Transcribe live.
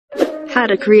How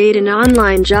to create an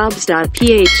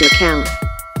Onlinejobs.Ph account.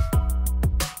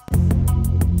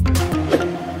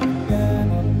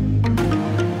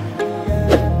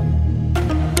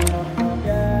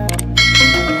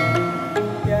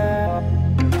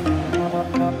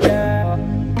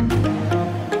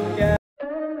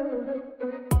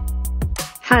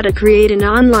 How to create an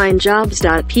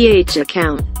Onlinejobs.Ph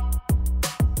account.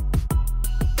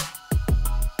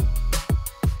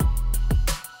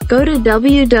 Go to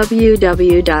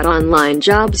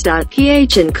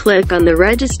www.onlinejobs.ph and click on the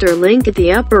register link at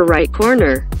the upper right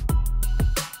corner.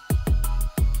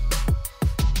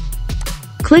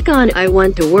 Click on I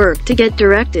want to work to get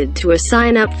directed to a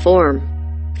sign-up form.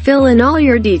 Fill in all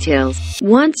your details.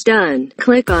 Once done,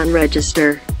 click on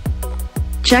register.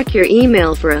 Check your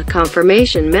email for a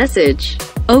confirmation message.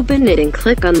 Open it and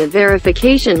click on the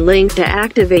verification link to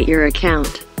activate your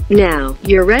account. Now,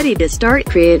 you're ready to start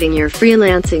creating your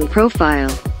freelancing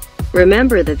profile.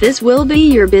 Remember that this will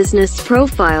be your business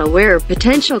profile where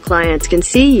potential clients can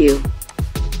see you.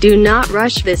 Do not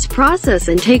rush this process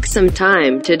and take some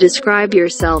time to describe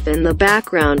yourself in the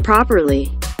background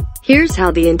properly. Here's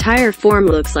how the entire form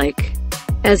looks like.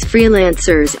 As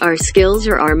freelancers, our skills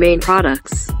are our main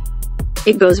products.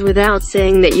 It goes without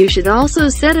saying that you should also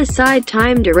set aside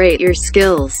time to rate your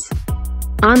skills.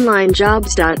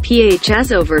 Onlinejobs.Ph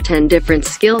has over 10 different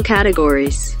skill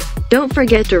categories. Don't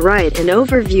forget to write an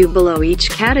overview below each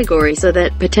category so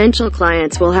that potential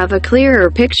clients will have a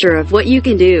clearer picture of what you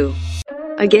can do.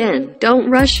 Again, don't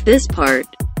rush this part.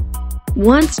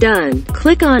 Once done,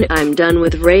 click on I'm done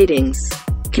with ratings.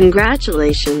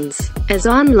 Congratulations! As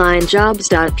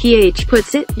Onlinejobs.Ph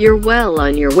puts it, you're well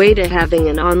on your way to having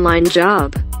an online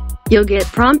job. You'll get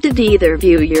prompted to either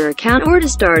view your account or to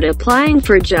start applying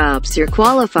for jobs you're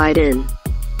qualified in.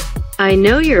 I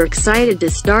know you're excited to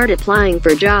start applying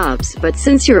for jobs, but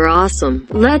since you're awesome,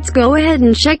 let's go ahead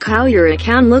and check how your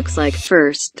account looks like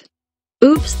first.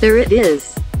 Oops, there it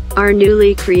is. Our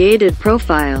newly created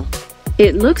profile.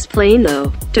 It looks plain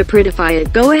though. To prettify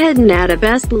it, go ahead and add a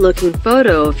best-looking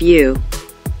photo of you.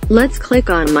 Let's click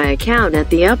on My Account at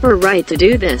the upper right to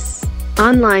do this.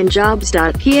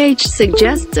 Onlinejobs.Ph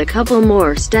suggests a couple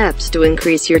more steps to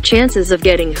increase your chances of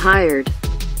getting hired.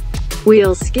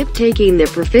 We'll skip taking the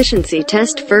proficiency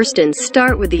test first and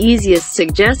start with the easiest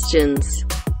suggestions.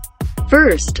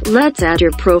 First, let's add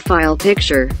your profile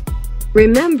picture.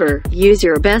 Remember, use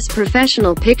your best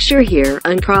professional picture here,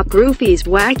 uncrop Goofy's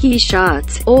wacky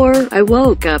shots, or I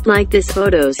woke up like this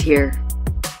photos here.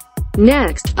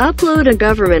 Next, upload a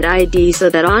government ID so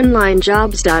that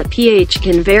Onlinejobs.Ph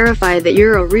can verify that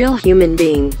you're a real human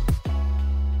being.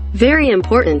 Very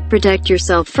important, protect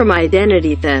yourself from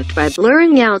identity theft by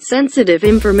blurring out sensitive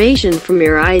information from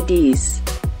your IDs.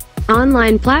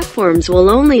 Online platforms will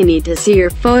only need to see your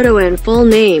photo and full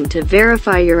name to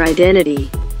verify your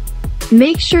identity.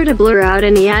 Make sure to blur out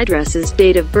any addresses,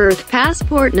 date of birth,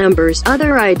 passport numbers,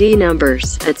 other ID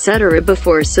numbers, etc.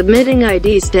 before submitting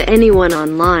IDs to anyone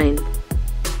online.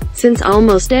 Since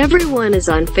almost everyone is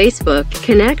on Facebook,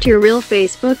 connect your real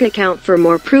Facebook account for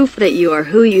more proof that you are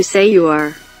who you say you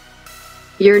are.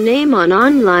 Your name on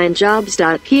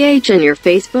Onlinejobs.Ph and your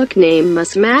Facebook name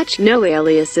must match, no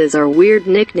aliases or weird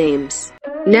nicknames.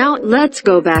 Now, let's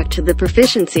go back to the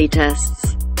proficiency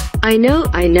tests. I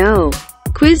know.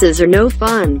 Quizzes are no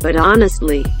fun, but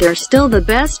honestly, they're still the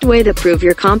best way to prove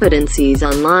your competencies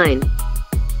online.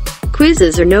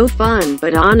 Quizzes are no fun,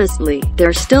 but honestly,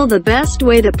 they're still the best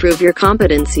way to prove your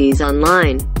competencies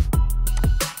online.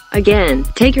 Again,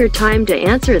 take your time to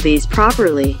answer these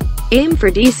properly. Aim for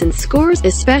decent scores,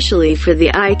 especially for the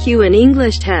IQ and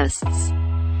English tests.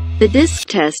 The DISC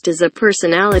test is a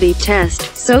personality test,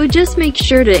 so just make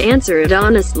sure to answer it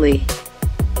honestly.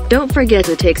 Don't forget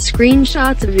to take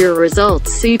screenshots of your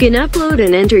results so you can upload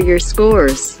and enter your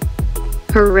scores.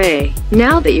 Hooray!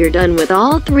 Now that you're done with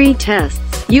all 3 tests,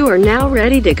 you are now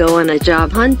ready to go on a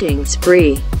job hunting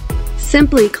spree.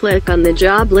 Simply click on the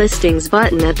job listings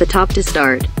button at the top to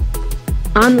start.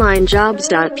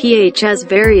 Onlinejobs.Ph has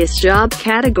various job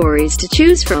categories to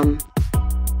choose from.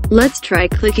 Let's try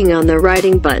clicking on the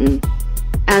writing button.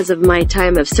 As of my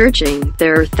time of searching,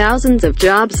 there are thousands of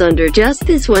jobs under just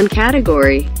this one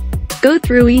category. Go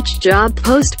through each job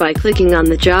post by clicking on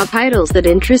the job titles that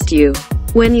interest you.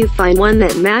 When you find one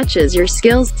that matches your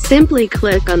skills, simply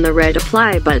click on the red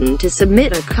Apply button to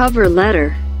submit a cover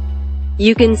letter.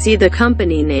 You can see the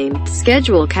company name,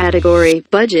 schedule category,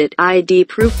 budget, ID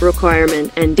proof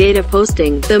requirement, and date of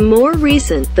posting. The more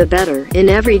recent, the better, in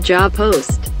every job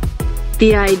post.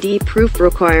 The ID proof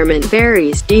requirement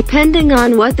varies depending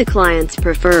on what the clients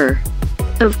prefer.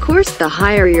 Of course, the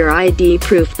higher your ID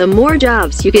proof, the more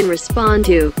jobs you can respond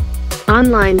to.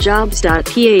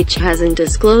 Onlinejobs.Ph hasn't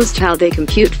disclosed how they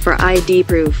compute for ID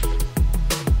proof.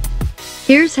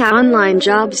 Here's how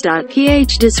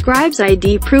Onlinejobs.Ph describes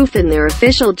ID proof in their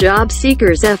official job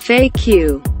seekers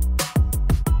FAQ.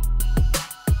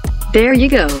 There you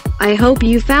go. I hope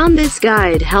you found this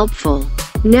guide helpful.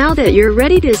 Now that you're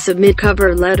ready to submit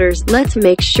cover letters, let's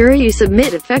make sure you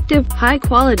submit effective,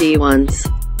 high-quality ones.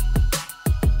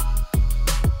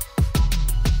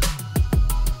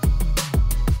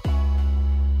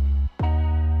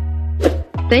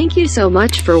 Thank you so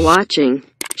much for watching.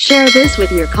 Share this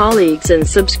with your colleagues and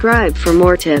subscribe for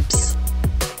more tips.